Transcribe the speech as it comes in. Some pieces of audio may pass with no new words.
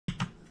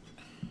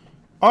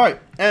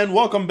Alright, and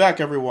welcome back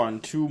everyone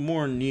to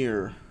more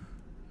Nier.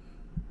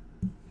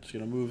 Just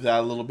gonna move that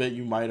a little bit,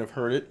 you might have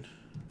heard it.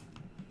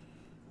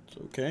 It's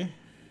okay.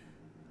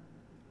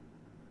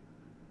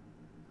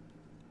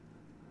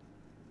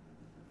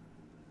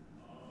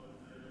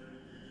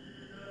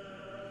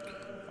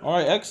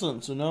 Alright,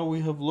 excellent. So now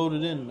we have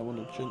loaded in. I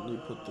want to gently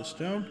put this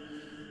down.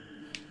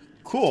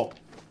 Cool.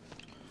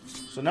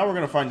 So now we're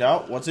gonna find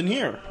out what's in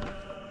here.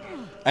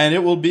 And it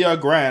will be a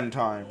grand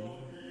time.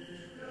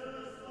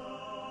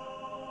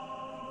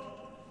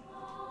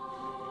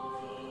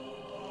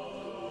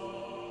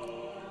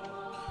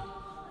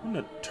 I'm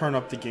gonna turn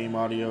up the game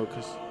audio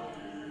because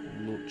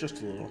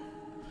just a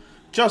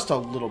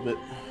little bit.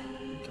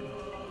 Okay.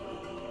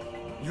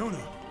 Yona.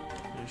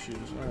 Issues.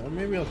 Alright,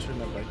 maybe I'll turn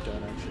that back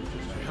down actually.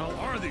 What the hell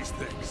are these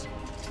things?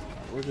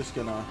 We're just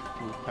gonna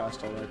move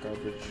past all that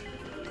garbage.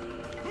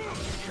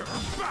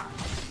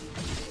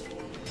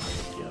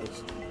 Yeah,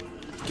 let's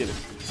get it.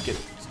 Let's get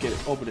it. Let's get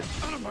it. Open it.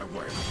 Out of my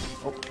way.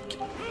 Oh.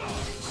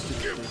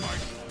 Give my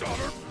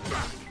daughter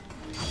back.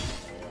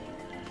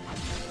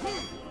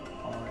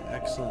 Alright,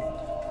 excellent.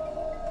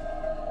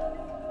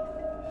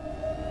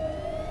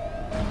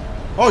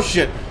 Oh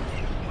shit!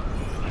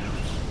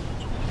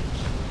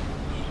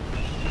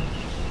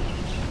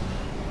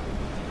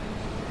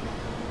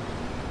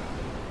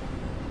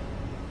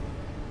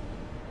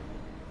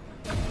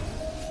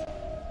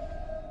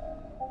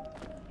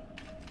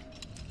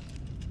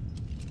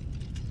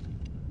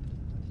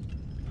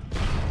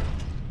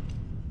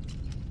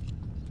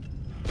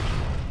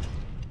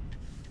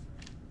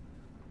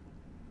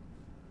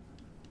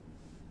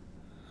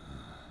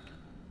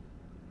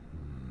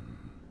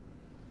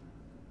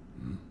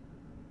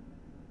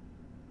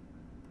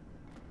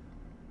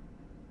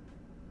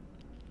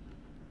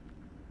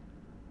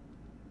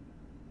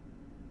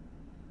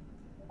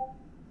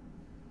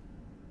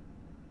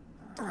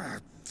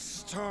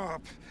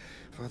 Stop!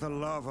 For the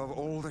love of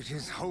all that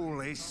is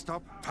holy,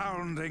 stop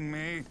pounding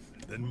me.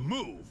 Then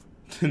move.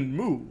 Then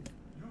move.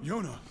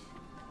 Yona.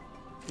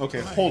 Okay,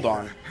 hold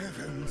on.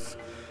 Heavens,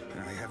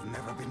 I have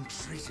never been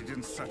treated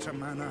in such a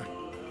manner.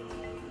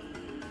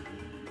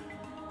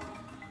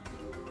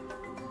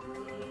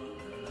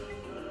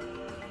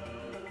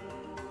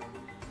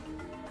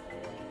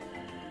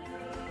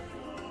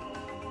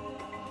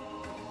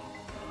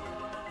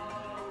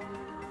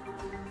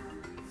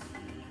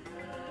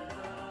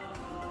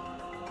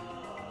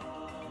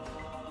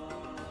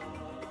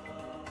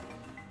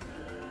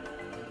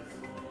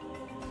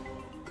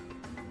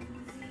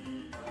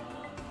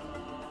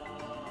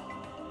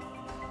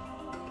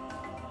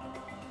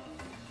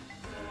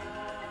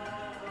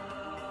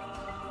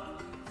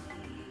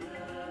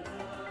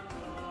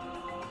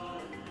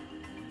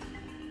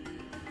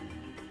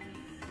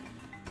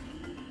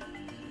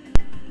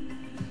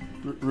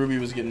 Ruby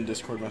was getting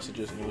Discord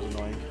messages and it was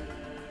annoying.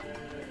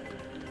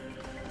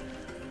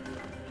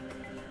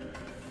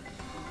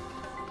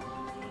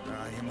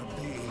 I am a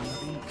being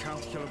of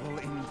incalculable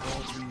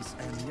importance,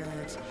 and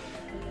yet...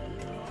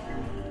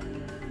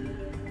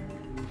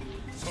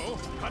 So,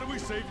 how do we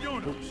save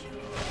Yona? Oops.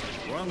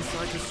 Once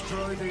I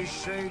destroy these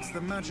shades,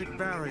 the magic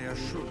barrier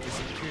should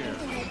disappear.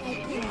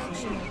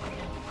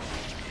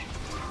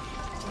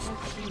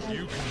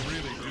 You can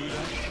really do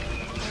that?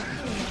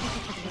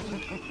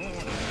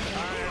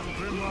 I am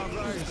Grimoire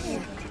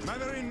Rice. My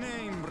very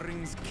name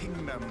brings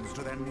kingdoms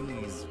to their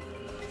knees.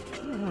 I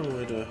don't know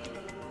where to...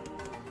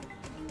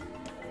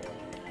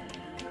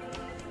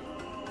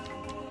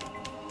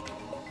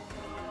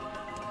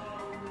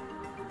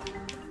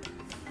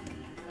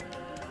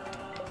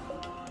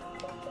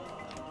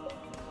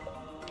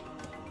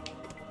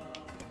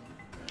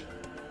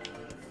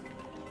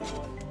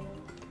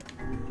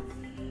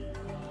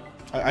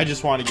 I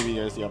just want to give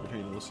you guys the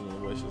opportunity to listen to the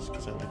voices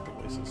because I like the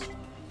voices.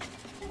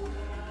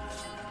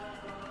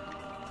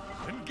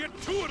 Then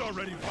get to it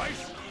already,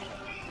 Vice!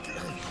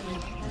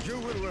 You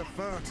will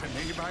refer to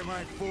me by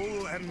my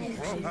full and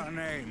proper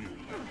name.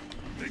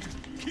 They just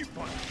keep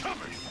on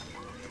coming!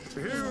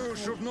 You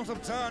should not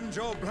have turned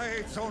your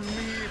blades on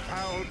me,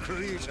 foul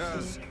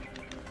creatures.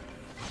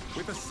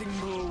 With a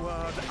single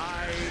word,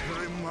 I,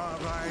 Grimoire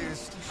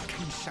Rise,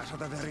 can shatter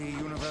the very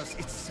universe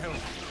itself.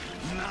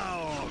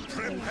 Now,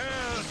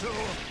 prepare to...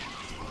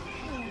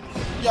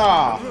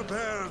 Yeah!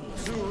 Prepare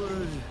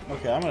to...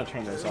 Okay, I'm gonna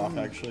turn this off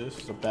actually. This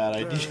is a bad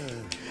idea.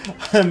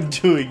 I'm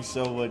doing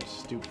so much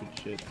stupid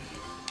shit.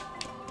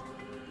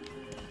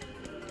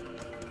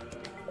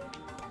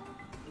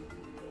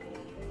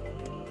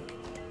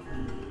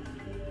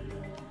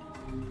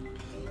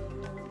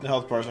 The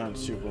health bars aren't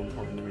super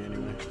important to me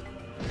anyway.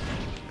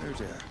 Oh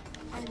dear.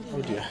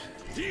 Oh dear.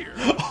 Dear!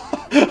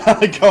 I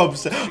like how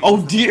upset.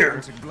 Oh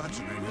dear! The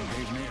bludgeoning you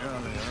gave me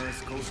earlier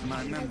has caused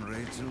my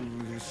memory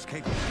to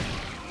escape me.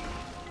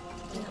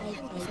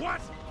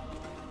 What?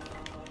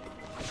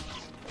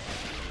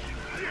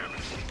 Damn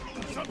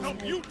it! Some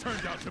help you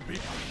turned out to be.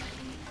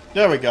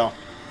 There we go.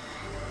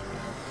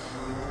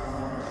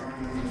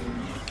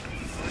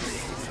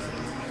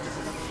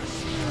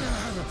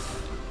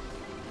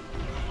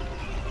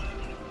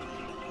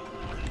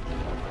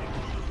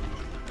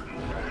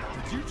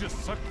 Did you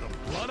just suck the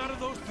blood out of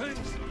those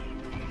things?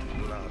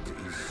 Blood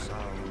is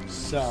sound.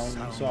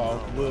 Sounds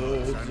of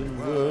words and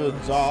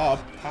words are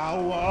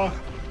power.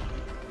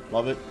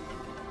 Love it.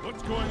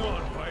 What's going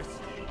on, Vice?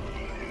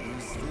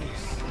 Who's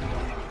this?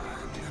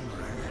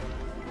 Memory.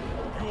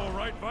 You all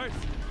right, Vice?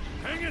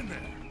 Hang in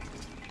there.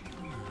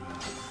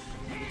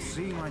 It would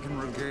seem I can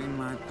regain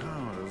my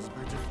powers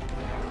by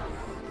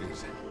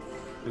just...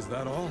 Is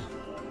that all?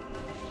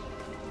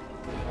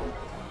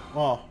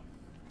 Oh.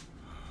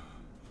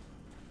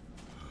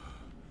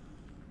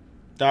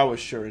 That was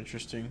sure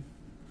interesting.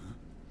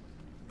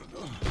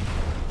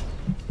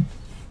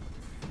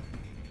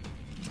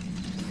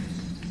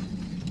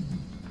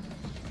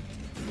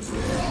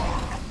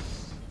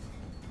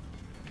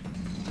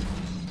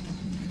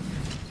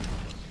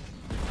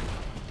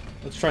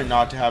 Let's try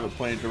not to have it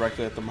pointed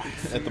directly at the mic.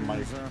 At the mic.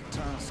 Our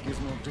task is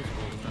more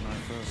difficult than I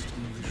first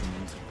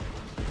envisioned.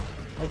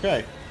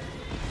 Okay.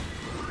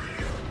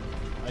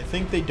 I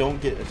think they don't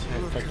get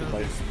affected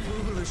by.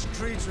 Foolish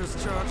creatures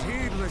charge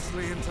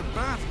heedlessly into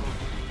battle.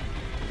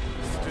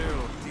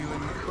 Still, dealing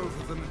with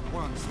both of them at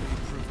once may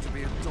prove to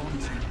be a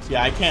daunting.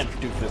 Yeah, I can't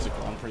do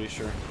physical. I'm pretty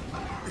sure.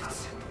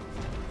 It's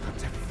a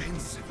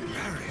defensive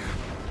barrier.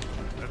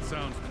 That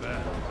sounds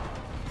bad.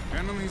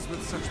 Enemies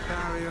with such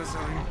barriers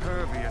are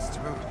impervious to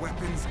both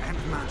weapons and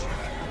magic.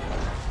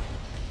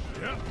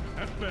 Yeah,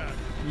 that's bad.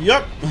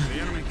 Yep.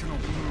 The enemy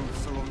cannot move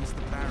so long as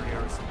the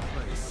barrier is in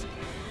place.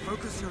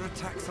 Focus your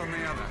attacks on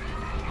the other.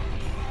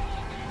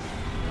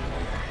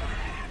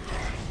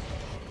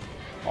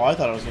 Oh, I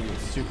thought I was gonna get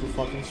super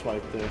fucking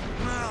swiped there.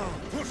 Now,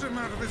 put him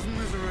out of his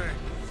misery.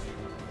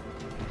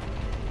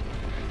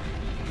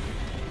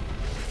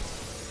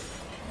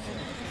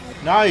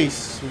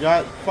 Nice. We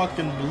got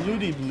fucking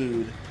bloody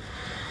blued.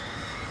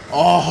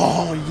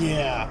 Oh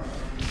yeah.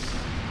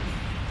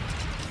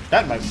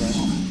 That, my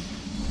friend,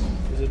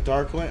 is it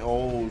dark lane?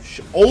 Oh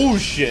shit. Oh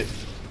shit.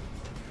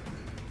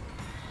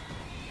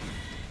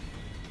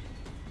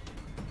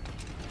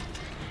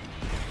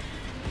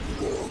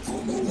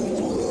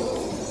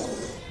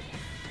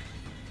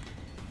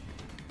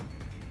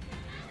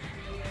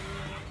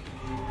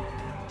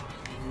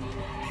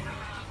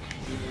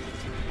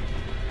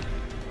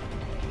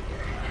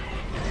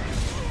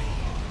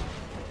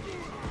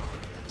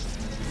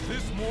 Is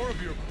this more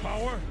of your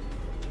power?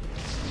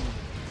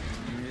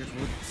 It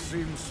would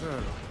seem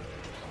so.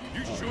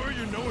 You sure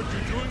you know what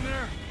you're doing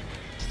there?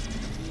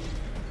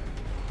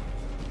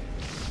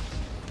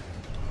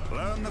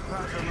 Learn the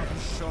pattern of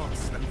his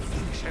shots, then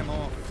finish him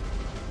off.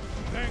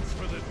 Thanks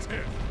for the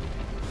tip.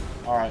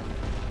 All right.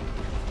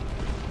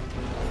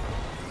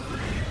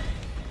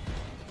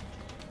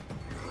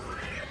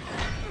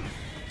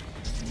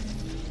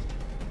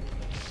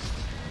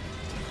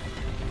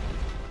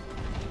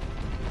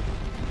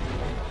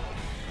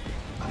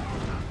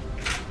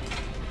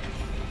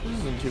 This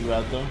isn't too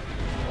bad though.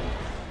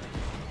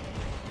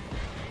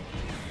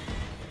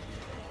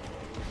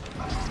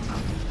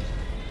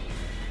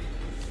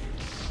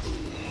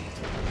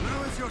 Now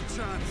is your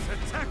chance.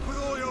 Attack with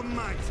all your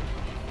might.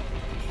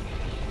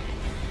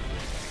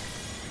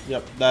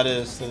 Yep, that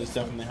is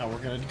definitely how we're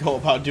gonna go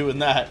about doing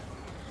that.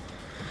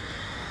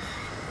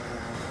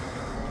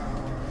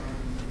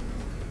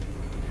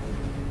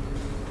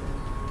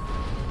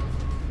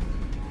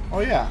 Oh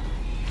yeah.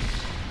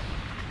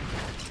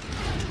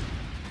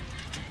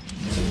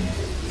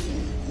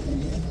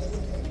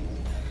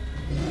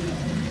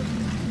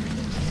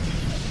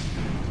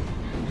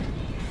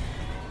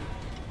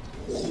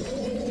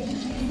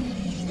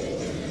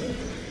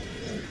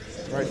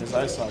 Right as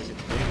I saw it. I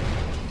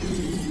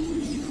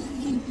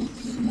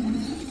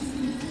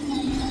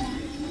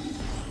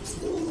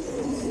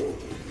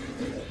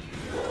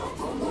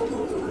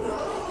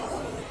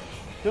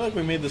feel like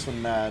we made this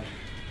one mad.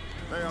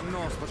 They are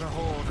naught but a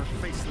horde of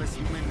faceless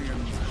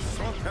minions.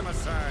 Swap them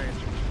aside.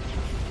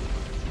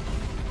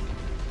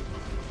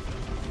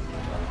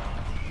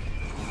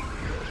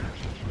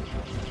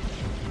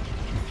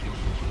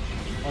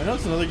 Oh, I know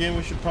it's another game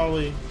I should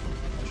probably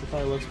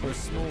let's play. The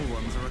small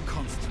ones are a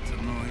constant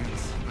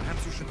annoyance.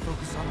 Perhaps you should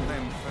focus on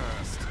them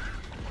first.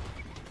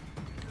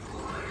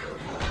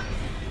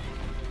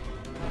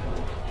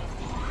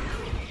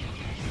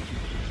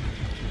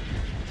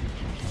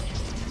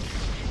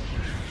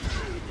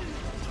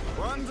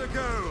 One to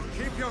go.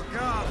 Keep your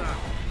guard up.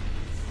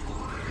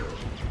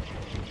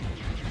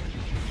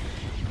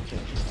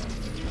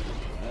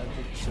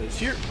 It says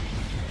here.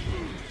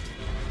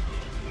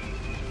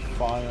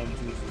 Fire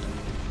juice.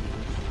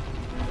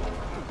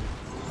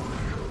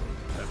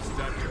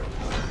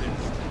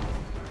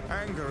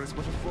 Anger is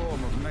but a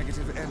form of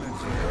negative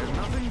energy.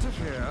 Nothing to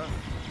fear.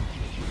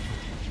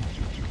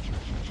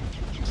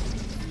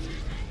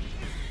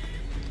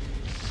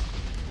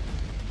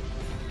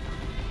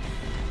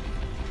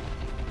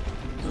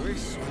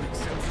 This one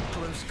accepts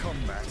close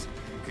combat.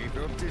 Keep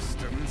your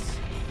distance.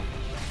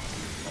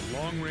 A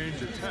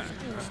long-range attack.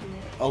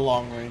 A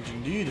long range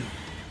indeed.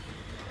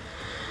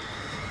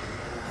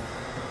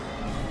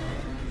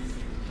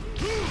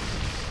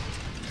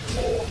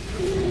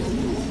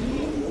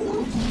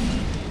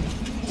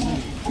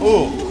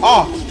 Oh,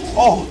 ah,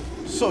 oh,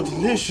 so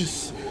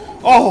delicious.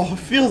 Oh,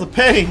 feel the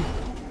pain.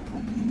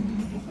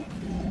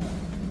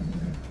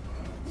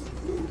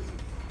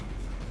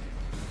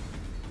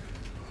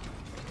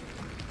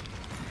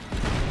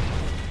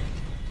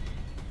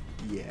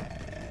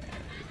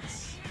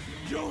 Yes.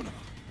 Jonah!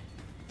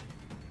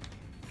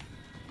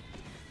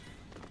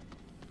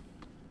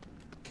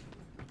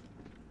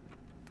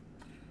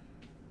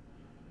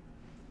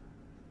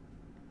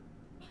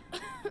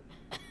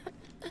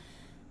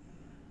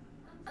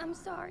 I'm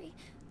sorry.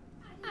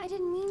 I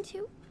didn't mean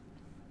to.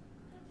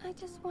 I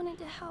just wanted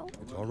to help.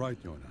 It's all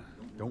right, Jonah.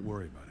 Don't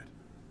worry about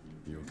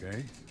it. You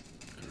okay?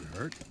 You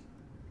hurt?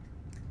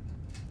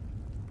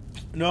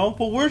 No,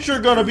 but we're sure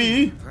gonna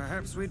be.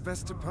 Perhaps we'd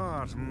best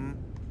depart, hmm?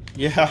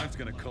 Yeah. It's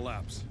gonna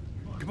collapse.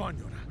 Come on,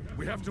 Jonah.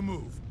 We have to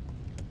move.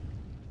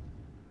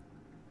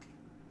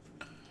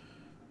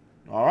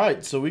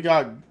 Alright, so we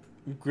got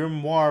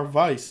Grimoire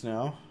Vice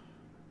now.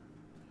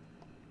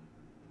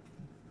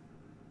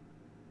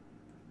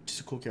 Just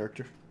a cool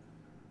character.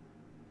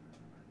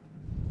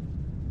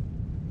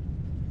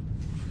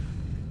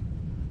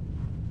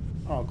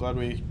 Oh, glad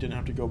we didn't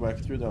have to go back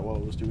through that while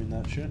it was doing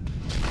that shit.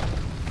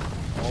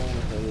 Oh,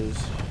 that is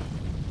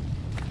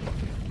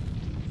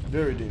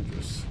very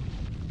dangerous.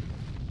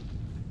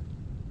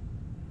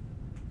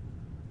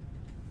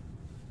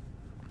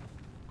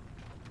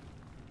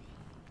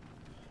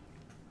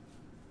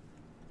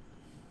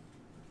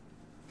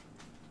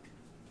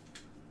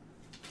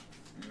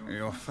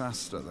 You're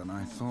faster than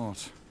I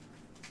thought.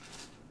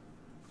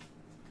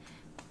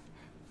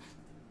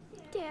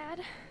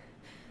 Dad.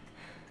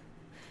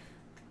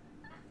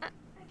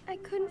 I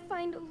couldn't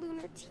find a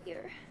lunar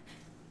tear.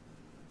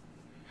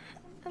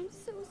 I'm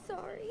so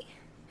sorry.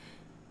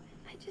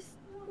 I just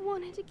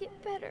wanted to get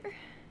better.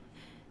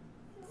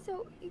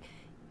 So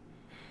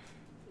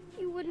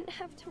you wouldn't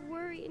have to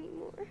worry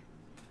anymore.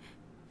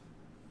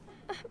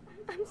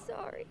 I'm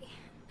sorry.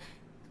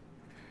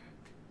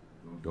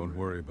 Don't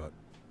worry about...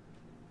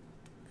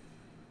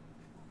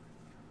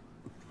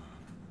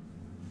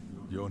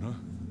 Jonah?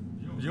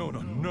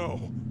 Jonah,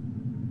 no!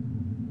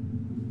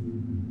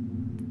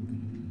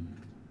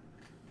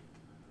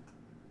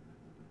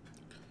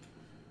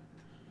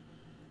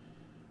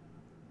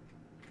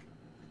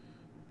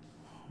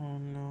 Oh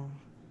no.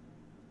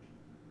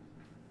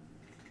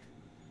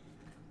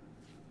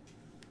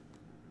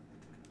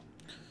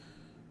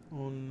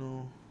 Oh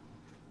no.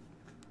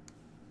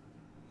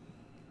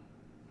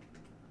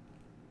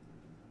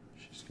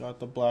 She's got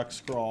the black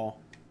scrawl.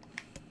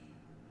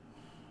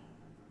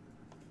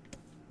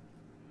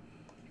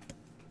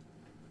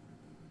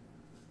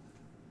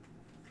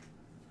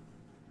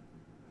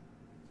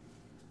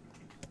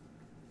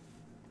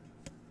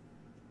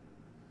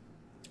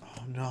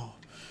 Oh no.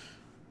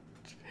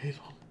 It's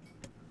fatal.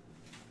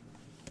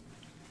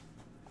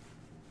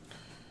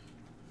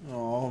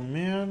 Oh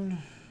man.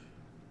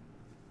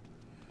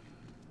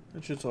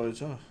 That shit's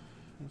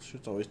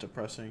always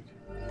depressing.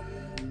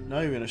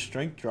 Not even a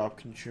strength drop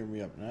can cheer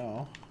me up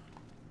now.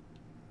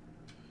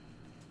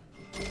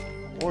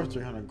 Or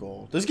 300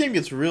 gold. This game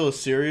gets real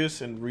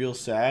serious and real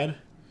sad.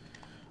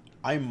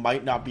 I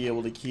might not be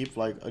able to keep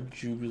like a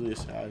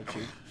jubilous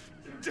attitude.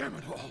 Damn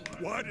it all!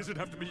 Why does it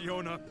have to be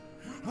Jonah?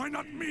 Why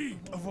not me,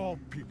 of all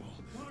people?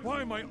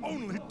 Why my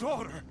only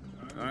daughter?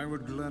 I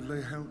would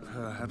gladly help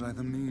her had I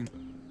the means.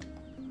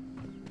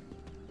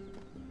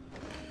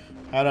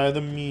 Had I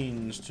the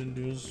means to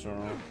do so.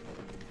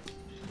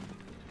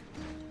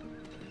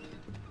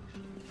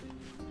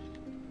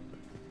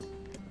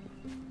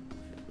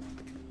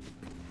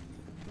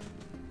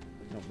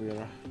 Nope, we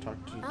gotta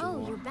talk to the Oh,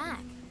 door. you're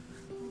back.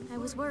 I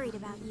was worried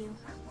about you.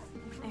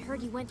 I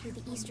heard you went through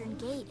the Eastern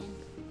Gate and...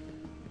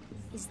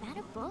 Is that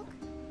a book?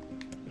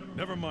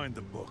 Never mind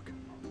the book.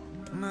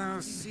 Now,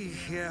 see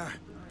here.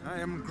 I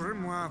am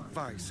Grimoire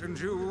Vice, and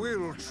you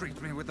will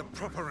treat me with the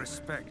proper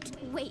respect.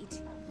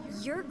 Wait,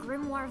 you're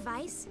Grimoire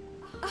Vice?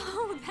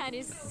 Oh, that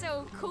is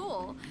so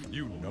cool.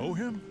 You know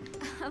him?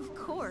 Of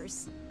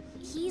course.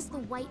 He's the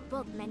white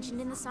book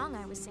mentioned in the song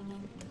I was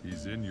singing.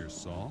 He's in your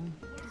song?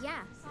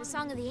 Yeah, the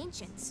Song of the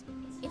Ancients.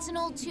 It's an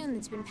old tune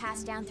that's been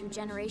passed down through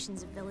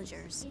generations of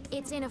villagers.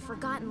 It's in a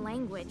forgotten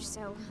language,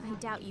 so I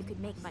doubt you could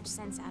make much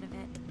sense out of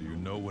it. Do you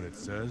know what it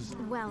says?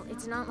 Well,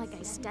 it's not like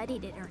I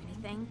studied it or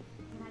anything,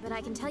 but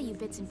I can tell you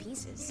bits and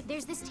pieces.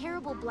 There's this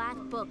terrible black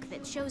book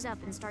that shows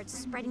up and starts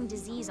spreading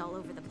disease all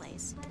over the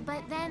place.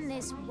 But then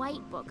this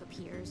white book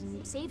appears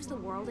and saves the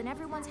world and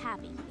everyone's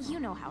happy. You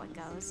know how it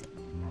goes.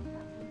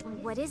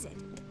 What is it?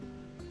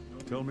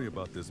 Tell me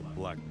about this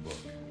black book.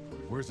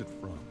 Where's it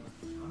from?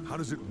 How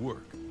does it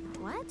work?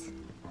 What?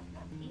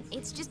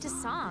 It's just a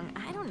song.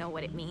 I don't know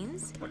what it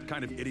means. What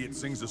kind of idiot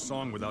sings a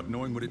song without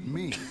knowing what it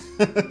means?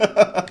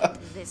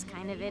 This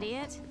kind of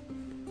idiot?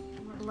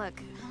 Look,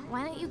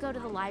 why don't you go to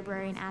the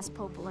library and ask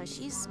Popola?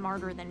 She's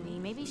smarter than me.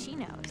 Maybe she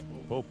knows.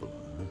 Popola,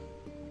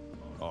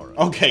 huh? All right.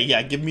 Okay,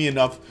 yeah, give me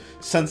enough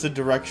sense of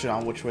direction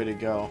on which way to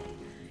go.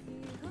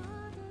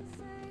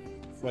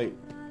 Wait.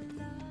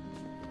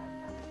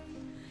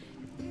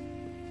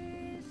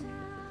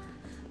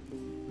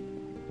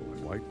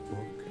 white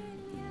book,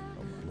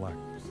 a black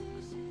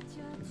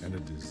book, and a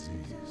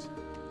disease.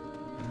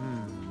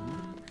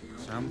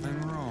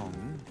 Something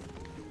wrong?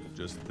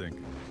 Just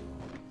thinking.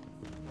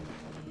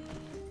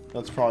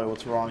 That's probably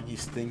what's wrong.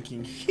 He's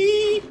thinking.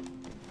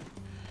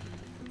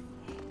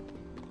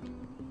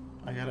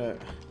 I gotta.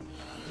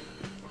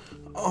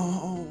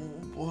 Oh,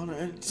 but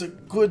it's a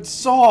good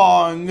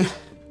song.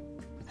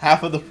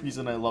 Half of the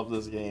reason I love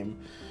this game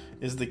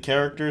is the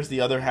characters.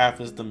 The other half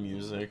is the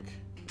music.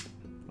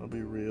 I'll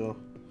be real.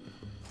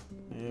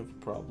 I have a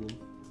problem.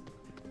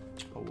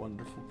 A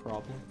wonderful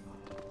problem.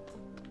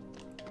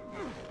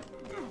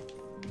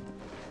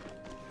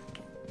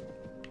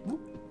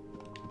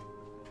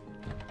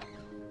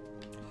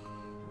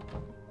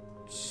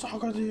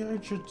 Saga the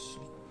Ancients.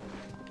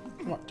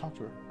 Come on, talk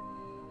to her.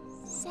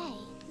 Say,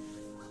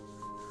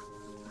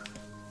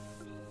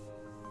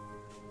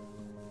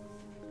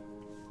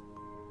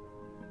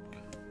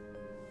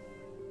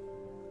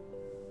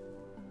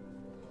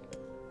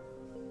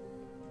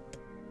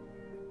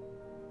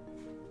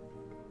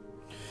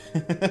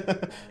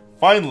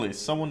 Finally,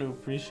 someone who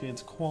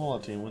appreciates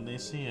quality when they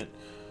see it.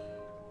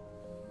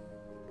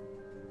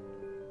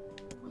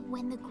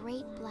 when the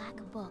great black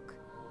book,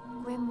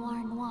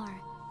 Grimoire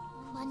Noir,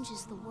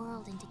 plunges the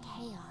world into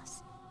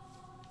chaos,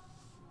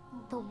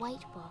 the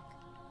white book,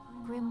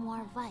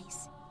 Grimoire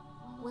Vice,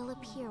 will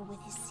appear with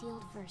his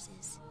sealed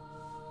verses.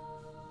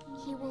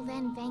 He will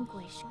then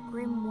vanquish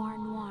Grimoire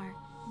Noir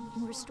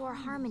and restore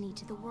harmony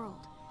to the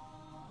world.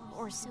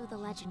 Or so the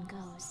legend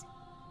goes.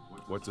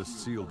 What's a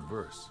sealed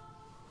verse?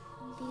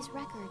 These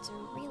records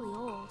are really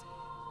old,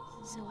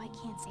 so I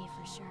can't say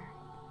for sure.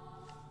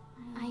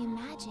 I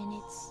imagine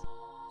it's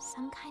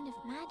some kind of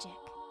magic.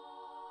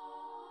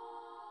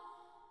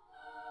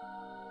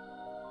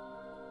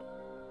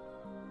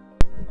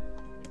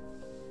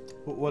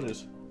 What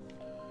is?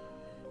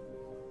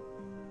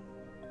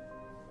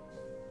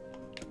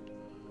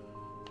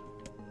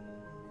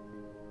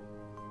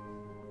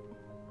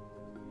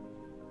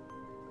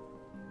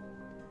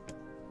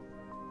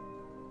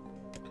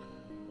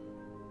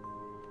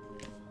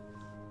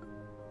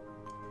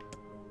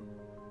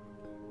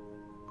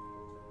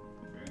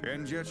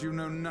 And yet you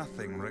know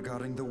nothing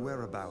regarding the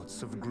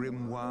whereabouts of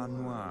Grimoire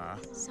Noir.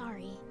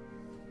 Sorry,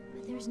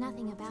 but there's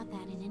nothing about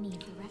that in any of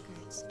the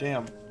records.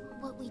 Damn.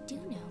 What we do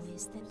know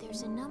is that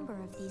there's a number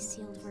of these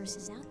sealed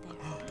verses out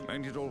there.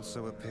 And it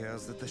also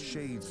appears that the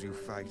shades you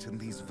fight in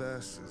these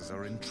verses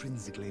are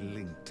intrinsically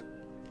linked.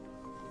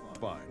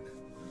 Fine.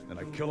 Then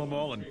I kill them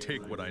all and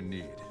take what I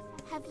need.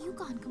 Have you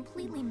gone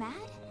completely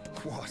mad?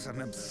 What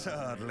an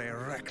absurdly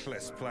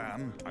reckless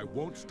plan. I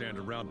won't stand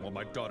around while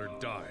my daughter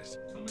dies.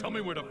 Tell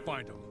me where to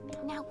find them.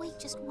 Now wait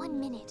just 1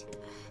 minute.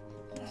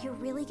 You're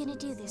really gonna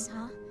do this,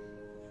 huh?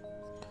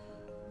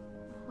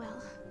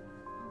 Well,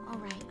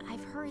 alright.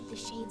 I've heard the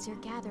shades are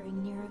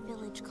gathering near a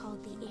village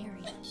called the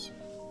Area.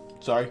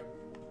 Sorry.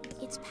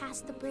 It's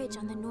past the bridge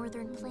on the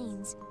northern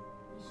plains.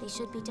 They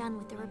should be done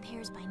with the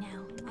repairs by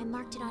now. I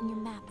marked it on your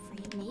map for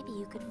you. Maybe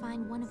you could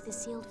find one of the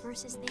sealed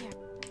verses there.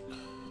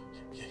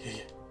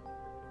 Yeah.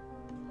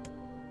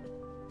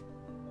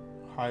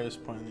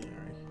 Highest point in the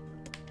area.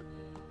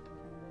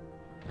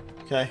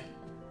 Okay.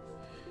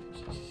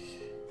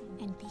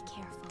 And be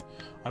careful.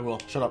 I will.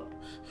 Shut up.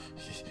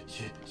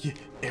 Yeah.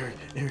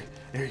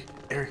 Eri.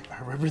 I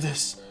remember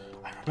this.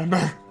 I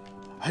remember.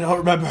 I don't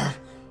remember.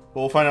 But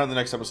we'll find out in the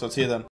next episode. See you then.